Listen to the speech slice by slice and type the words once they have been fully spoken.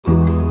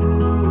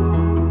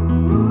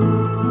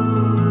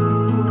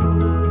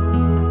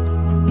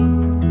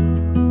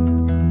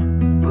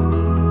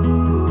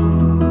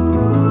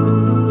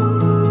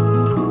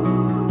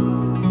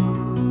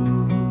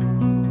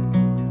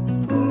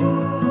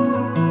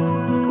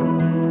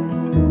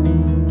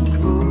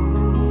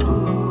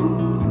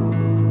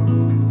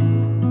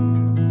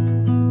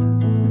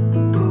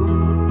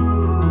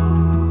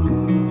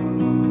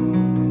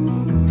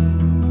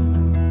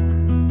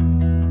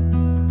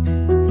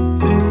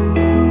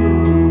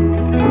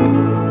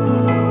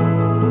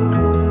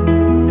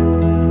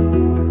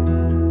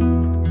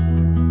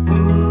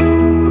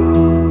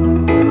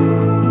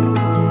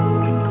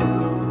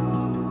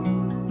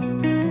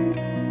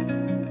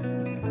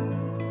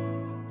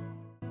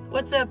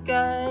up,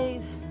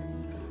 guys?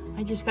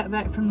 I just got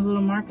back from the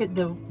little market.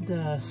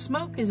 The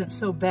smoke isn't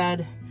so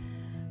bad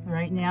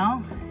right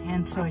now,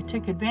 and so I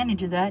took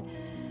advantage of that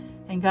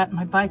and got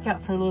my bike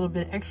out for a little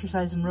bit of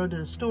exercise and rode to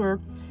the store.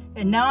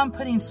 And now I'm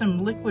putting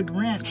some liquid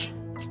wrench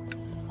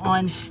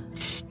on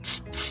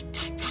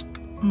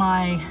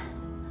my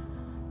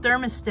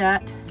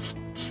thermostat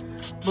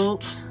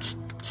bolts,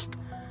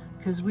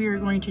 because we are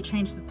going to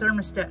change the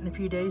thermostat in a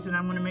few days, and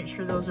I'm going to make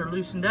sure those are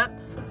loosened up.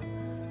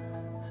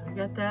 So I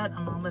got that.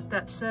 I'm going to let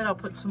that set. I'll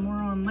put some more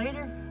on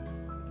later.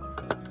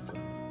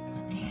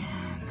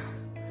 And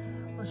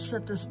let's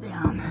shut this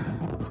down.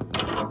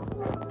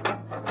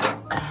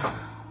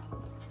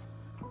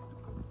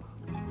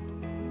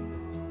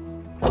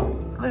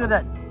 Look at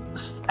that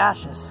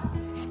ashes.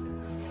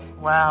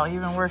 Wow,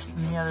 even worse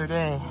than the other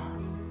day.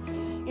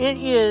 It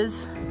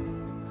is,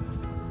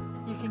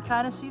 you can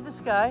kind of see the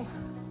sky.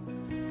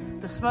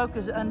 The smoke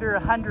is under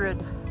 100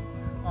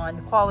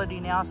 on quality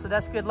now, so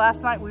that's good.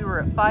 Last night we were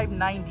at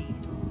 590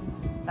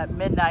 at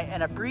midnight,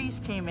 and a breeze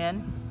came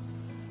in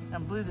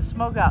and blew the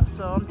smoke out,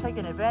 so I'm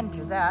taking advantage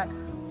of that.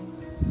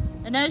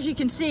 And as you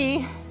can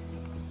see,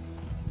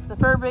 the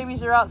fur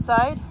babies are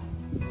outside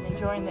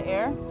enjoying the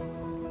air.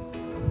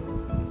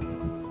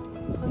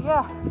 So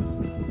yeah,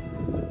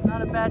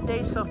 not a bad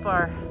day so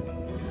far.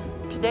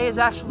 Today is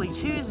actually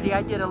Tuesday.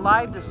 I did a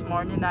live this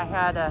morning. I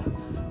had a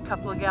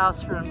couple of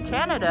gals from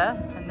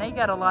Canada, and they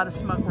got a lot of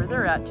smoke where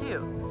they're at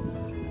too.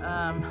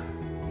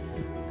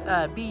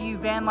 BU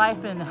Van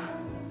Life and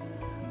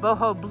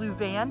Boho Blue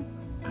Van.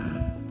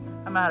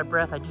 I'm out of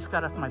breath. I just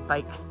got off my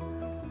bike.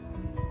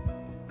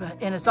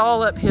 And it's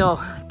all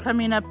uphill.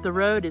 Coming up the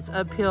road is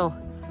uphill.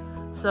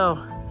 So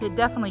it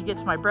definitely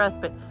gets my breath,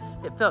 but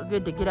it felt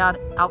good to get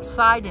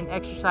outside and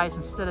exercise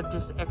instead of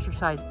just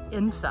exercise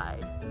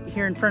inside.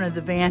 Here in front of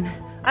the van.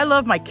 I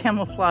love my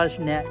camouflage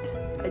net.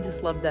 I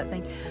just love that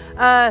thing.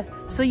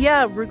 So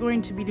yeah, we're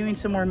going to be doing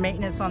some more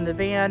maintenance on the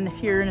van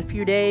here in a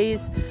few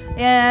days.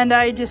 And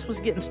I just was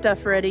getting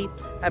stuff ready.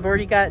 I've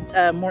already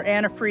got more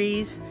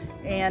antifreeze,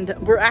 and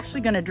we're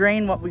actually going to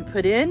drain what we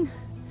put in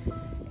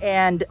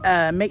and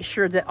make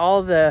sure that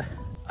all the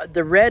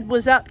red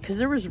was out, because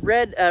there was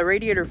red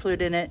radiator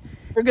fluid in it.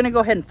 We're going to go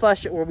ahead and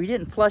flush it, where we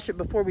didn't flush it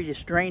before, we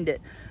just drained it.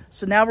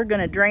 So now we're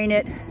going to drain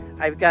it.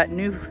 I've got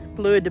new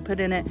fluid to put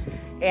in it,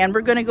 and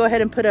we're going to go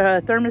ahead and put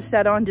a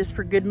thermostat on just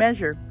for good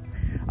measure.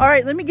 All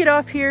right, let me get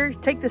off here,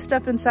 take the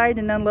stuff inside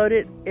and unload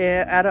it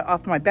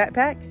off my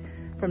backpack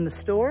from the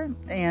store,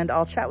 and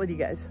I'll chat with you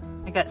guys.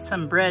 I got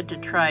some bread to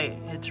try.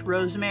 It's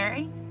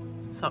rosemary,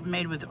 something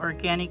made with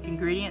organic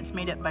ingredients,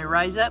 made up by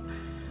Rise Up.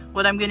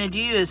 What I'm going to do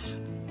is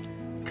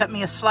cut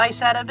me a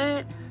slice out of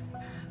it,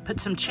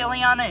 put some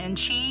chili on it and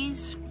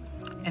cheese,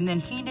 and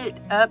then heat it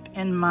up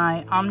in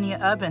my Omnia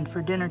oven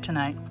for dinner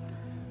tonight.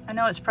 I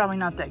know it's probably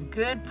not that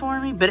good for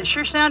me, but it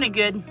sure sounded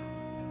good.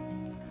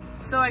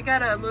 So I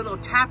got a little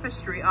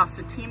tapestry off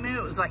of Temu.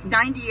 It was like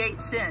 98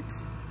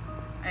 cents.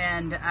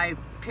 And I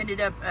pinned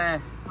it up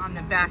on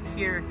the back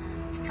here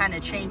to kind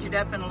of change it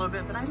up in a little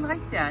bit, but I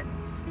like that.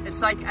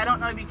 It's like, I don't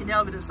know if you can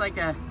tell, but it's like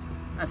a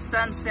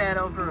sunset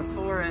over a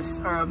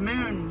forest, or a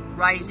moon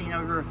rising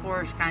over a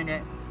forest kind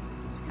of.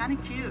 It's kind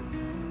of cute.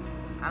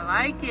 I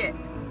like it.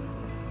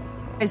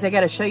 Guys, I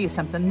got to show you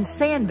something. The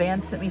Sand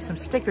Van sent me some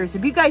stickers.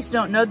 If you guys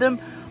don't know them,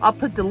 I'll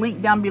put the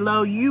link down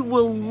below. You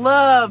will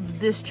love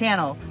this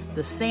channel,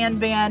 the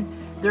Sand Van.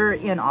 They're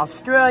in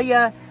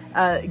Australia.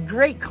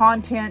 Great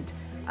content.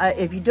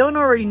 If you don't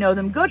already know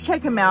them, go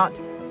check them out.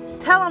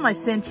 Tell them I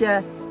sent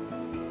you,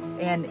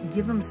 and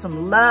give them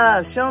some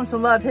love. Show them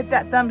some love. Hit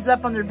that thumbs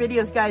up on their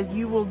videos, guys.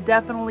 You will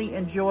definitely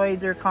enjoy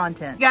their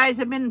content. Guys,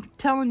 I've been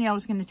telling you I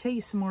was going to tell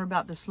you some more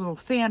about this little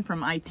fan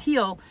from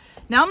ITEHIL.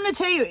 Now I'm going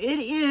to tell you, it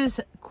is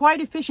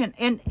quite efficient.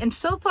 And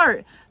so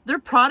far, their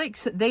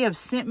products that they have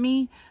sent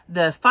me,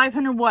 the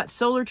 500-watt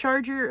solar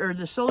charger, or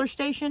the solar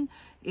station,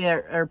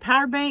 or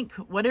power bank,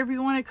 whatever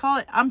you want to call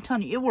it, I'm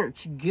telling you, it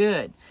works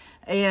good.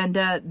 And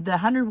the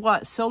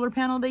 100-watt solar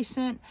panel they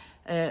sent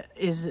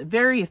is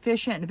very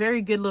efficient,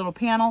 very good little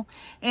panel.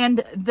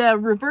 And the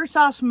reverse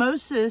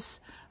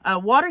osmosis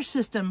water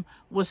system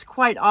was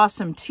quite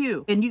awesome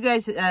too. And you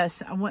guys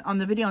went on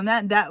the video on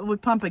that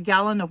would pump a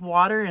gallon of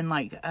water in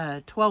like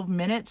 12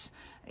 minutes,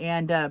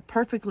 and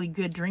perfectly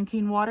good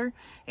drinking water.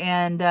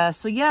 And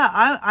so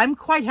yeah, I'm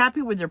quite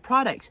happy with their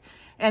products.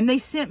 And they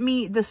sent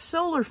me the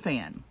solar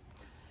fan.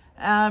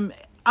 I'm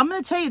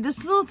going to tell you,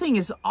 this little thing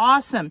is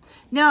awesome.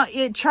 Now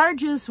it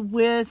charges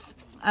with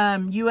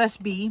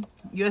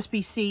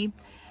USB-C,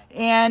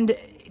 and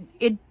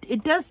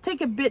it does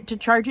take a bit to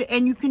charge it,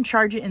 and you can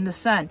charge it in the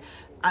sun.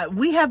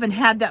 We haven't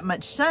had that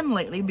much sun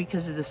lately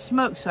because of the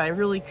smoke, so I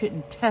really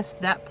couldn't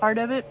test that part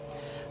of it.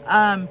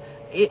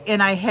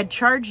 And I had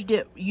charged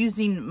it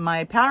using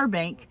my power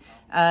bank.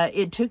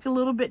 It took a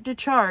little bit to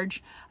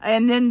charge,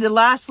 and then the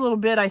last little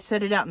bit I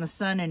set it out in the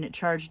sun, and it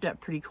charged up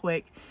pretty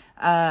quick.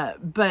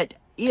 But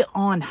it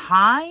on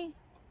high,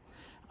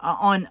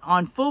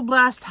 on full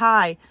blast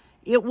high,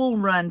 it will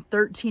run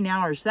 13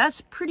 hours.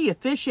 That's pretty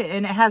efficient,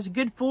 and it has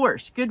good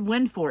force, good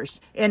wind force,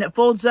 and it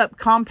folds up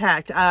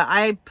compact.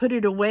 I put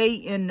it away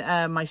in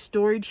my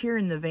storage here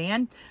in the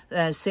van,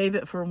 save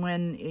it for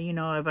when, you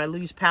know, if I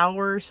lose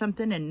power or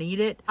something and need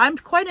it. I'm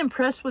quite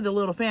impressed with the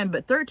little fan,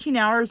 but 13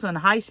 hours on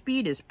high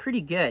speed is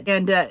pretty good.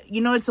 And,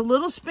 you know, it's a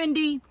little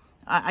spendy,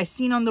 I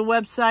seen on the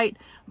website,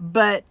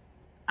 but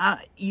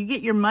you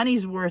get your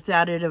money's worth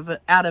out of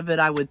it,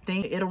 I would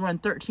think. It'll run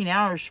 13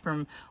 hours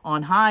from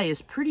on high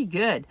is pretty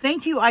good.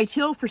 Thank you,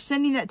 ITEHIL, for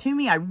sending that to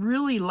me. I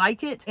really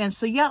like it. And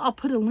so, yeah, I'll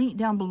put a link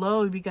down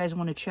below if you guys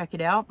want to check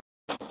it out.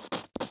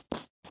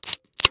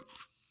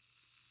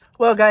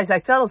 Well, guys, I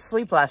fell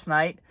asleep last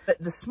night, but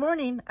this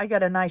morning I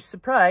got a nice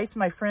surprise.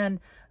 My friend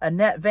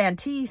Annette Van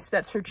Teese,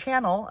 that's her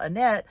channel,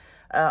 Annette,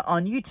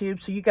 on YouTube.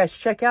 So you guys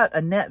check out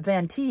Annette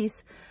Van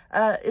Teese.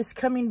 Is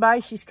coming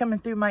by. She's coming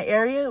through my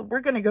area.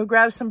 We're going to go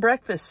grab some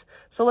breakfast.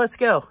 So let's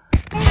go.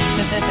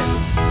 It's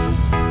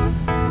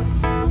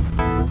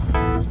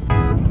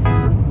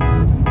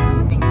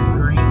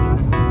green.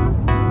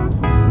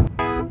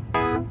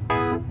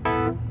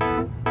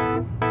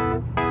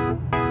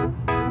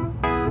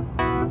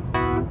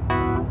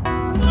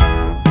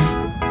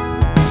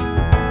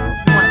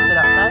 You want to sit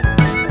outside?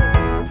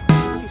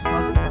 It's too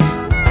smoky.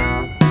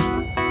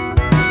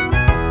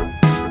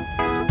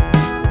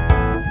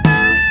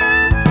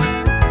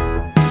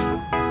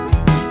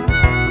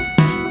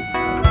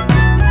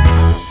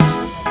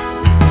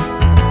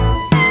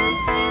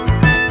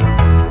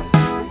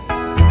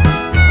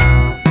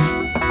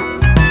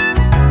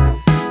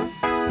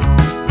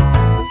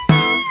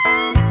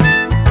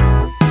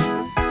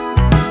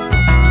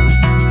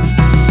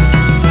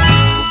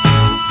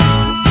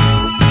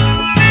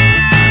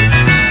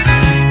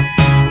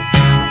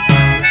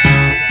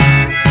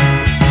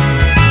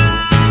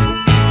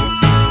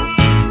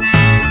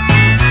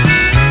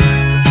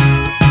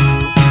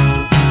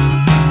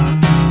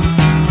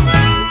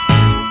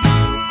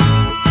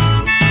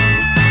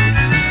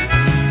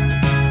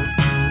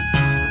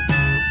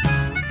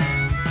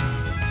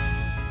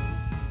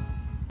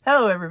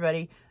 Hello,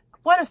 everybody.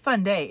 What a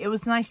fun day. It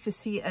was nice to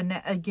see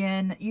Annette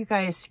again. You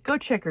guys, go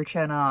check her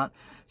channel out.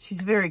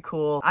 She's very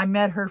cool. I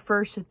met her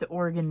first at the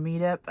Oregon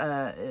meetup.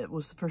 It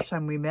was the first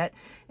time we met,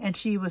 and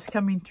she was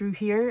coming through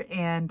here,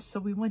 and so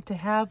we went to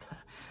have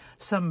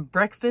some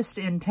breakfast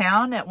in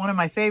town at one of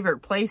my favorite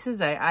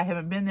places. I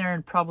haven't been there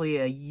in probably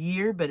a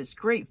year, but it's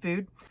great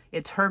food.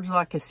 It's Herbs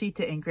La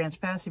Casita in Grants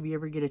Pass. If you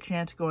ever get a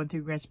chance going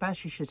through Grants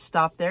Pass, you should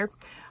stop there.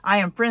 I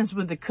am friends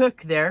with the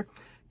cook there.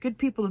 Good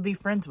people to be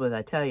friends with,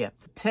 I tell you.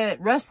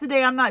 Rest of the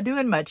day, I'm not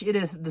doing much.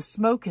 The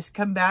smoke has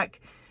come back.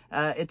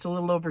 It's a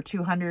little over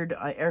 200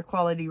 air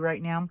quality right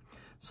now.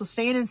 So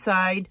staying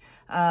inside,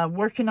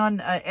 working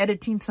on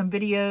editing some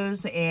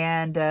videos,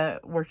 and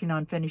working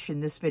on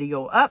finishing this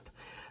video up.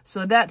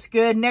 So that's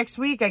good. Next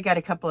week, I got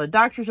a couple of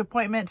doctor's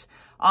appointments.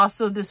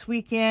 Also this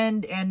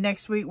weekend and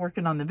next week,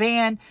 working on the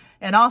van.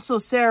 And also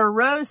Sarah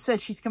Rose said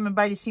she's coming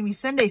by to see me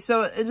Sunday.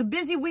 So it's a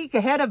busy week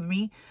ahead of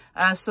me.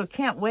 So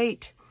can't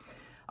wait.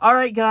 All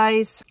right,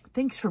 guys,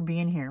 thanks for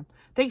being here.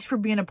 Thanks for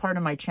being a part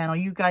of my channel.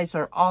 You guys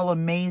are all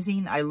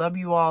amazing. I love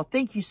you all.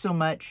 Thank you so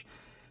much.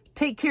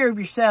 Take care of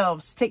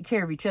yourselves. Take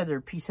care of each other.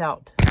 Peace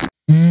out.